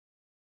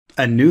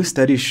A new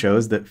study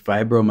shows that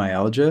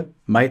fibromyalgia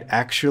might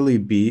actually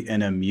be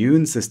an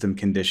immune system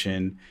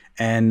condition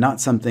and not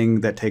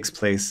something that takes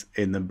place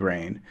in the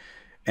brain.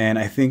 And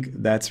I think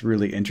that's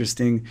really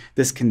interesting.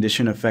 This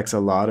condition affects a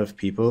lot of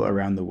people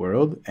around the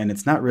world, and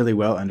it's not really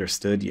well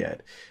understood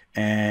yet.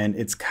 And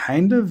it's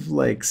kind of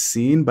like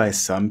seen by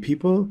some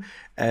people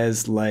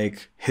as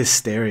like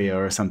hysteria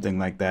or something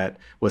like that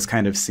was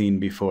kind of seen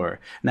before.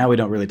 Now we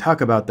don't really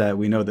talk about that.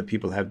 We know that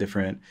people have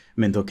different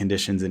mental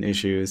conditions and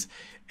issues.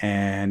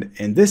 And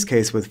in this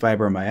case, with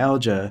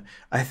fibromyalgia,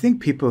 I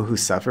think people who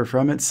suffer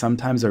from it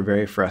sometimes are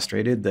very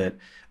frustrated that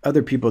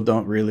other people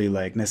don't really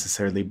like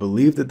necessarily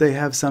believe that they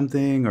have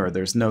something, or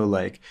there's no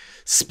like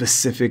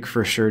specific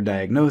for sure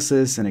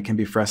diagnosis, and it can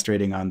be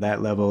frustrating on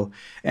that level.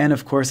 And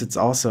of course, it's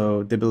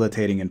also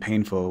debilitating and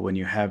painful when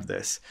you have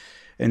this.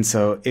 And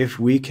so if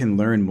we can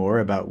learn more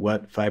about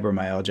what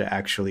fibromyalgia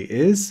actually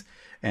is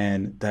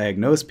and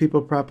diagnose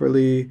people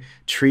properly,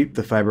 treat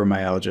the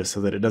fibromyalgia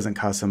so that it doesn't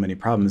cause so many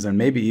problems, and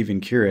maybe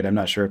even cure it, I'm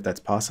not sure if that's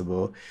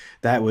possible,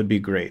 that would be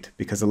great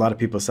because a lot of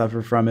people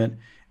suffer from it.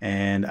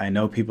 And I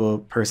know people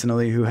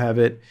personally who have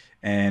it,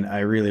 and I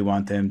really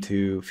want them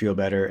to feel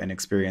better and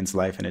experience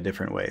life in a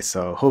different way.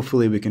 So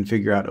hopefully we can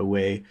figure out a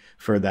way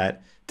for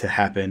that to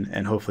happen,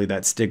 and hopefully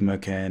that stigma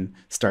can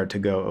start to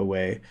go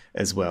away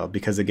as well,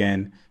 because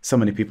again, so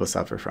many people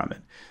suffer from it.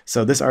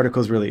 So this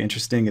article is really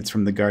interesting. It's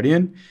from The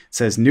Guardian. It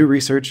says new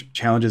research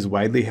challenges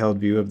widely held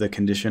view of the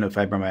condition of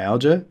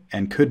fibromyalgia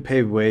and could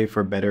pave way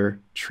for better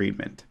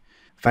treatment.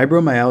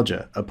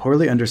 Fibromyalgia, a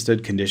poorly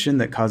understood condition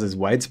that causes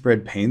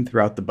widespread pain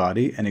throughout the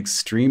body and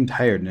extreme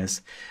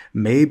tiredness,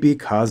 may be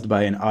caused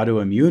by an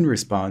autoimmune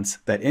response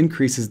that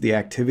increases the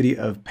activity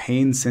of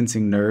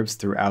pain-sensing nerves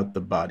throughout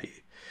the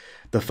body.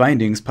 The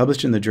findings,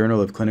 published in the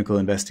Journal of Clinical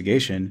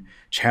Investigation,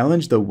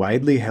 challenge the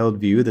widely held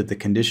view that the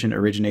condition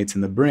originates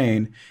in the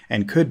brain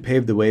and could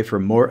pave the way for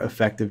more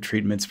effective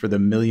treatments for the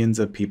millions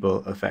of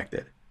people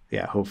affected.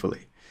 Yeah,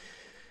 hopefully.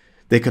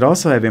 They could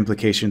also have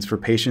implications for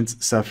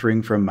patients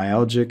suffering from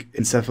myalgic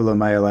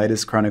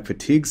encephalomyelitis chronic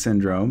fatigue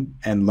syndrome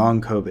and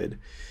long COVID.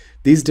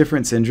 These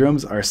different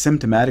syndromes are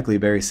symptomatically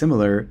very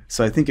similar,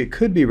 so I think it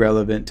could be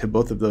relevant to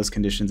both of those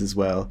conditions as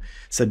well,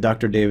 said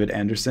Dr. David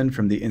Anderson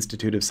from the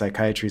Institute of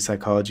Psychiatry,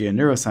 Psychology, and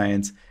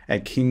Neuroscience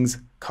at King's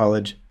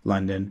College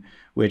London,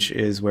 which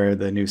is where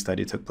the new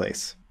study took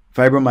place.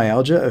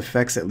 Fibromyalgia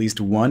affects at least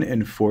 1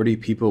 in 40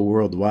 people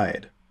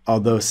worldwide,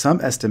 although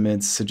some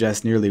estimates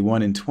suggest nearly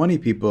 1 in 20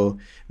 people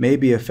may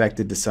be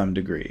affected to some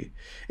degree.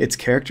 It's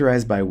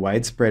characterized by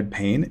widespread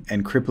pain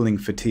and crippling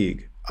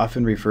fatigue,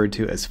 often referred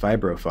to as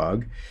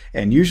fibrofog,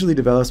 and usually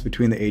develops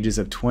between the ages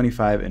of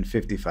 25 and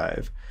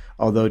 55,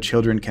 although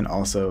children can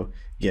also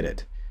get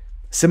it.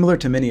 Similar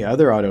to many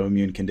other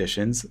autoimmune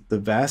conditions, the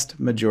vast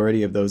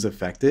majority of those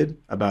affected,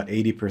 about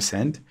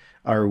 80%,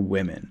 are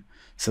women.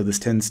 So this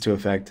tends to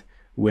affect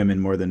women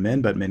more than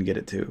men, but men get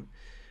it too.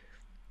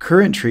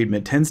 Current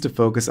treatment tends to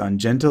focus on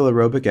gentle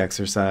aerobic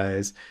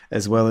exercise,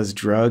 as well as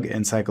drug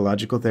and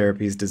psychological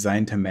therapies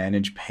designed to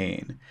manage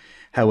pain.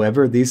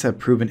 However, these have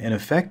proven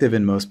ineffective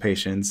in most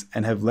patients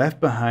and have left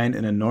behind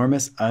an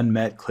enormous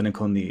unmet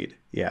clinical need.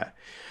 Yeah.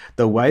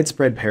 The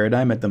widespread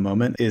paradigm at the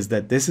moment is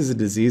that this is a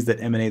disease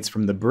that emanates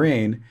from the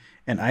brain,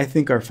 and I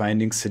think our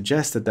findings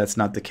suggest that that's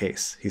not the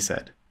case, he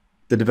said.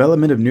 The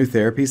development of new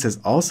therapies has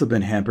also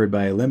been hampered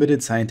by a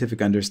limited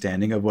scientific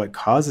understanding of what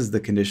causes the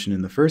condition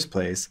in the first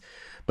place,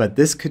 but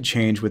this could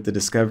change with the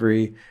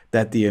discovery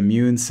that the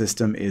immune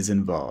system is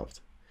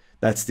involved.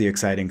 That's the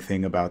exciting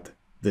thing about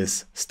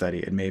this study.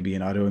 It may be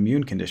an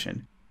autoimmune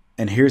condition.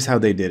 And here's how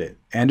they did it.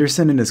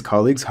 Anderson and his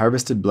colleagues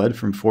harvested blood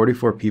from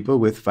 44 people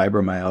with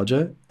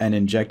fibromyalgia and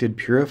injected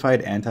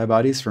purified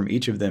antibodies from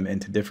each of them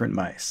into different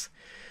mice.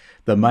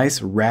 The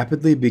mice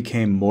rapidly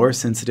became more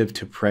sensitive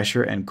to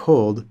pressure and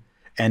cold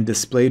and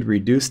displayed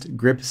reduced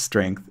grip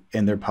strength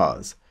in their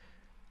paws.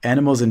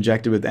 Animals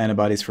injected with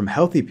antibodies from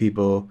healthy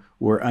people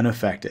were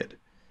unaffected.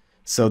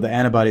 So the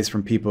antibodies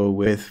from people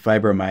with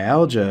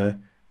fibromyalgia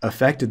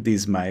affected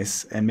these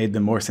mice and made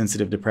them more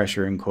sensitive to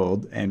pressure and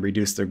cold and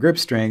reduced their grip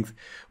strength,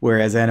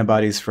 whereas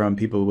antibodies from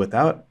people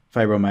without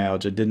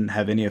fibromyalgia didn't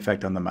have any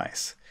effect on the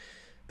mice.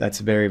 That's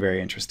very,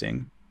 very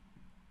interesting.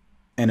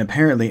 And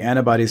apparently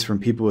antibodies from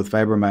people with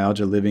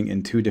fibromyalgia living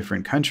in 2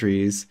 different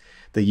countries,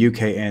 the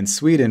UK and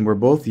Sweden, were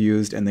both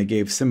used and they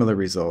gave similar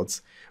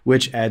results,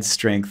 which adds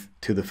strength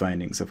to the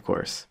findings, of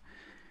course.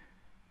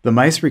 The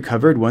mice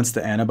recovered once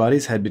the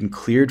antibodies had been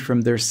cleared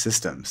from their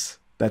systems.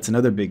 That's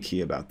another big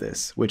key about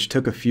this, which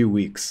took a few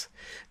weeks.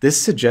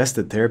 This suggests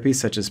that therapies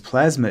such as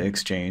plasma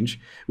exchange,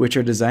 which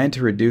are designed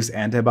to reduce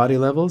antibody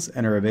levels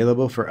and are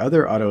available for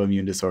other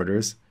autoimmune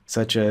disorders,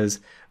 such as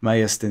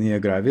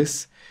myasthenia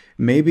gravis,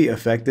 may be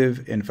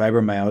effective in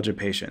fibromyalgia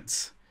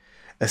patients.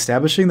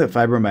 Establishing that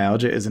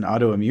fibromyalgia is an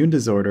autoimmune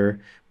disorder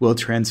will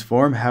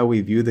transform how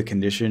we view the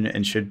condition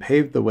and should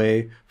pave the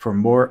way for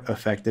more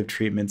effective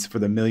treatments for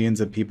the millions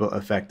of people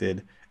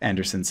affected,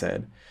 Anderson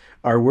said.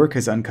 Our work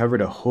has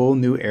uncovered a whole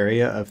new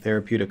area of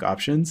therapeutic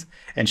options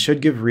and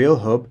should give real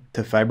hope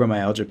to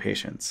fibromyalgia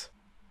patients.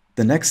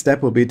 The next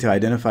step will be to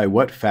identify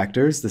what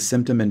factors the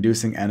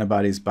symptom-inducing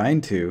antibodies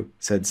bind to,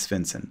 said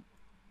Svensson.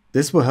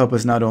 This will help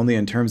us not only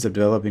in terms of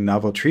developing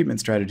novel treatment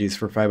strategies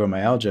for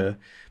fibromyalgia,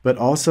 but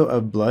also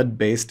of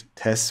blood-based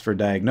tests for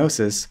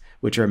diagnosis,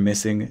 which are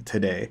missing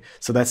today.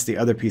 So that's the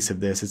other piece of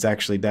this. It's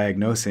actually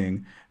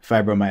diagnosing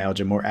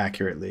fibromyalgia more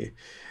accurately.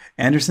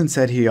 Anderson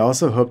said he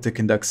also hoped to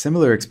conduct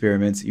similar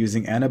experiments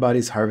using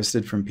antibodies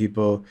harvested from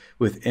people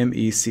with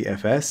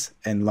ME/CFS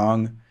and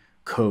long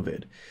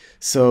COVID.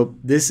 So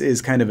this is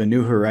kind of a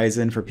new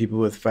horizon for people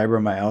with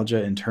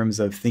fibromyalgia in terms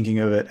of thinking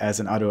of it as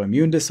an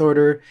autoimmune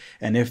disorder.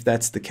 And if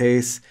that's the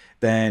case,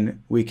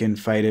 then we can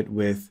fight it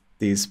with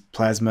these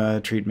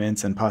plasma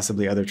treatments and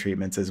possibly other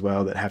treatments as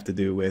well that have to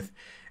do with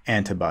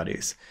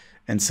antibodies.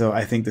 And so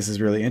I think this is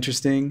really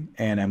interesting,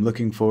 and I'm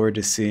looking forward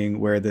to seeing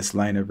where this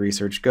line of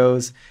research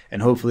goes,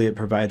 and hopefully it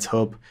provides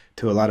hope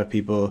to a lot of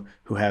people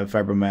who have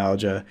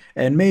fibromyalgia,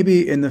 and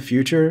maybe in the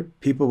future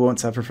people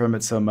won't suffer from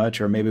it so much,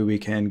 or maybe we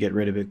can get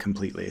rid of it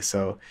completely.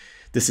 So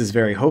this is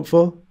very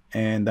hopeful,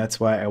 and that's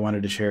why I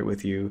wanted to share it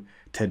with you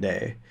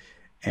today.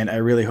 And I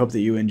really hope that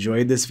you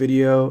enjoyed this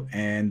video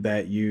and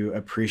that you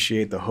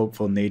appreciate the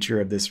hopeful nature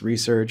of this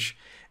research.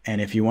 And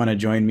if you want to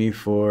join me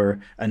for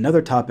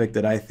another topic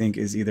that I think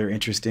is either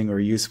interesting or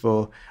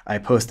useful, I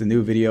post a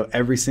new video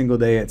every single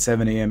day at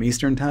 7 a.m.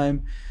 Eastern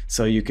Time.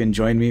 So you can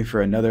join me for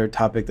another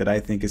topic that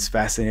I think is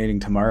fascinating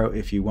tomorrow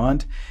if you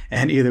want.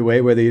 And either way,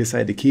 whether you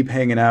decide to keep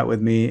hanging out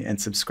with me and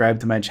subscribe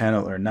to my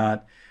channel or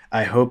not,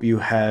 I hope you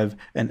have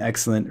an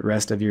excellent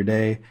rest of your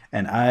day,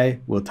 and I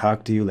will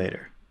talk to you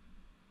later.